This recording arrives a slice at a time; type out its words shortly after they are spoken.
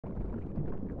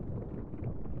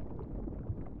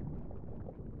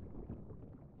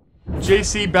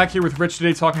JC back here with Rich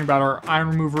today talking about our iron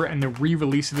remover and the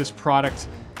re-release of this product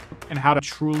and how to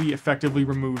truly effectively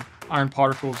remove iron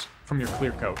particles from your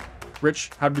clear coat. Rich,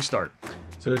 how did we start?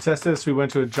 So to test this, we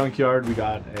went to a junkyard. We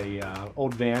got a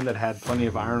old van that had plenty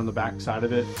of iron on the back side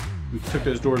of it. We took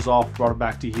those doors off, brought it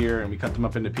back to here, and we cut them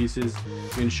up into pieces.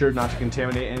 We ensured not to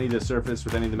contaminate any of the surface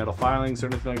with any of the metal filings or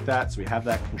anything like that, so we have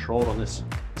that controlled on this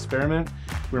experiment.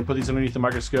 We're gonna put these underneath the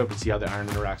microscope and see how the iron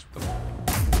interacts with them.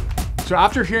 So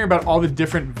after hearing about all the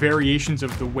different variations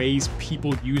of the ways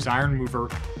people use iron remover,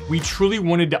 we truly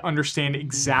wanted to understand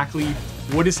exactly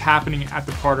what is happening at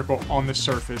the particle on the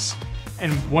surface.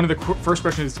 And one of the first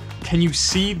questions is, can you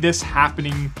see this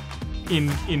happening in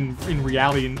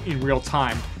reality, in real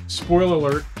time? Spoiler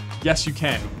alert, yes you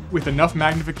can. With enough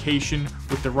magnification,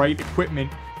 with the right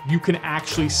equipment, you can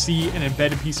actually see an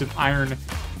embedded piece of iron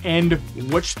and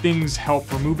which things help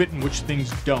remove it and which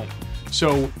things don't.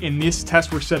 So in this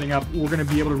test we're setting up, we're gonna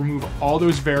be able to remove all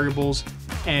those variables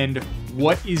and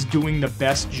what is doing the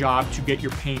best job to get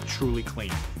your paint truly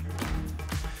clean.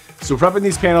 So prepping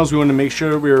these panels, we wanted to make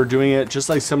sure we were doing it just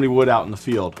like somebody would out in the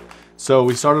field. So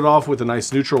we started off with a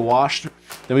nice neutral wash,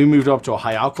 then we moved up to a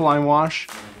high alkaline wash,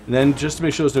 and then just to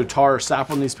make sure there's no tar or sap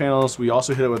on these panels, we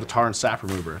also hit it with a tar and sap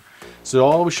remover. So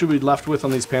all we should be left with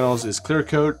on these panels is clear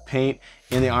coat, paint,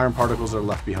 and the iron particles that are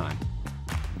left behind.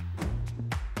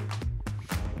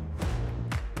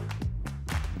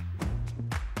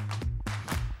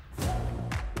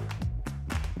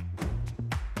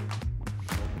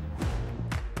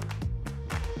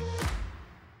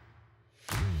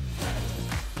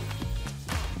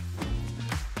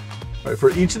 All right,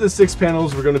 for each of the 6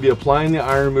 panels, we're going to be applying the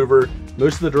iron remover.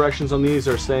 Most of the directions on these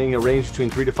are saying a range between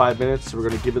 3 to 5 minutes. So we're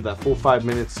going to give it that full 5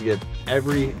 minutes to give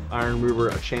every iron remover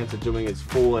a chance at doing its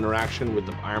full interaction with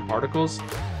the iron particles.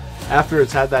 After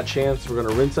it's had that chance, we're going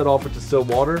to rinse it off with distilled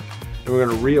water, and we're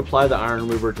going to reapply the iron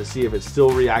remover to see if it's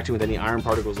still reacting with any iron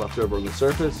particles left over on the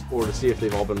surface, or to see if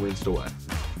they've all been rinsed away.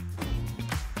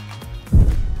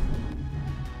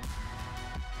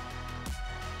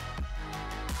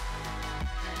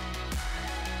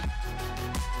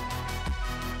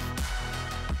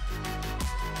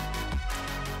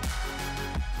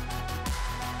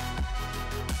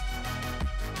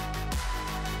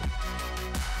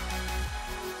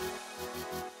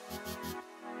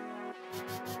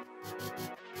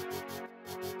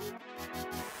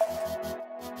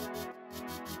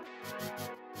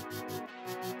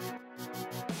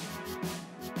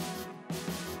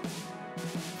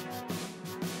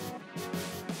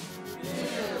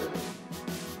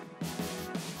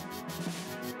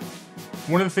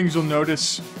 One of the things you'll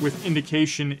notice with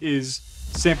indication is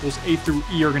samples A through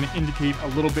E are going to indicate a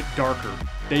little bit darker.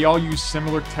 They all use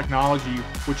similar technology,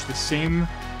 which the same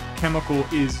chemical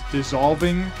is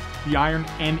dissolving the iron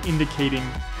and indicating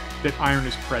that iron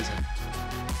is present.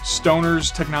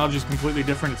 Stoner's technology is completely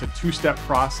different. It's a 2-step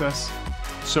process.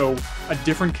 So a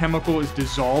different chemical is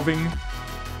dissolving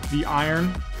the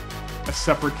iron, a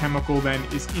separate chemical then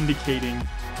is indicating,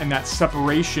 and that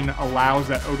separation allows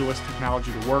that odorless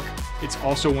technology to work. It's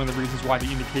also one of the reasons why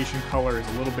the indication color is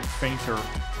a little bit fainter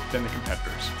than the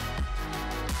competitors.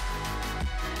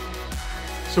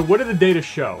 So what did the data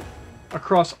show?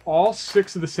 Across all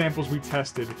 6 of the samples we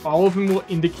tested, all of them will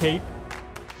indicate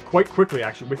quite quickly,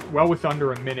 actually, well with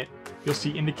under a minute, you'll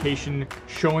see indication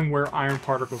showing where iron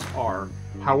particles are.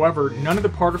 However, none of the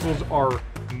particles are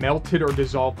melted or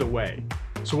dissolved away.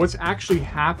 So what's actually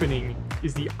happening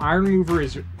is the iron remover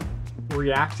is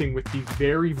reacting with the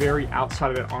very, very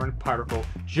outside of that iron particle,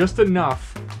 just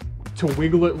enough to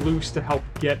wiggle it loose to help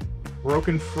get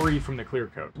broken free from the clear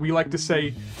coat. We like to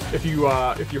say, if you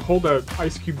hold an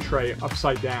ice cube tray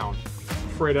upside down,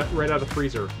 right out of the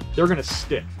freezer, they're gonna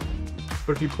stick.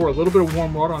 But if you pour a little bit of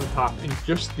warm water on the top and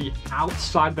just the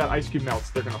outside of that ice cube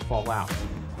melts, they're gonna fall out.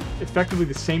 Effectively,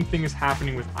 the same thing is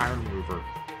happening with iron remover.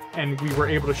 And we were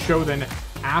able to show then,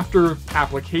 after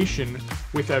application,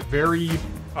 with a very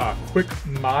quick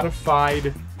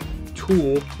modified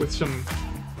tool with some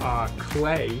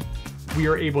clay, we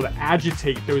are able to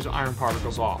agitate those iron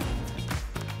particles off.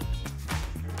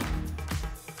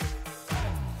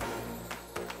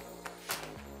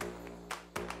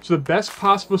 So the best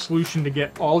possible solution to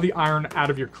get all the iron out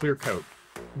of your clear coat: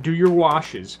 do your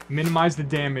washes, minimize the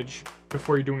damage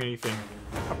before you're doing anything.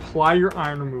 Apply your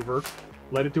iron remover,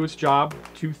 let it do its job,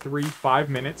 2, 3, 5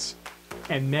 minutes,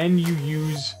 and then you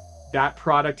use that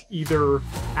product either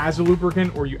as a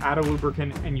lubricant or you add a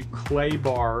lubricant and you clay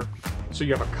bar so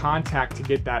you have a contact to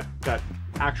get that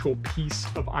actual piece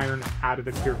of iron out of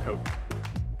the clear coat.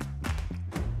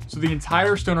 So the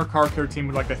entire Stoner Car Care team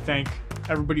would like to thank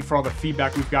everybody for all the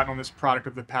feedback we've gotten on this product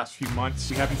over the past few months.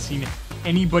 We haven't seen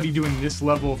anybody doing this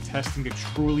level of testing to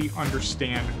truly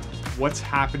understand what's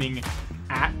happening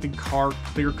at the car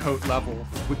clear coat level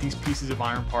with these pieces of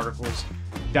iron particles.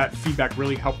 That feedback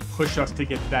really helped push us to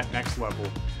get to that next level.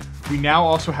 We now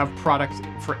also have products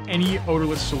for any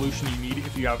odorless solution you need.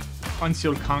 If you have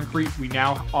unsealed concrete, we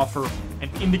now offer an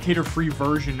indicator-free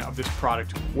version of this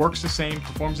product. Works the same,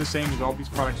 performs the same as all these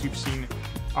products you've seen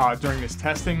during this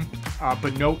testing,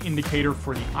 but no indicator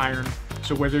for the iron.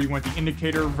 So whether you want the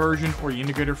indicator version or the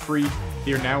indicator-free,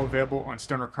 they are now available on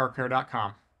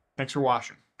stonercarcare.com. Thanks for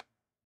watching.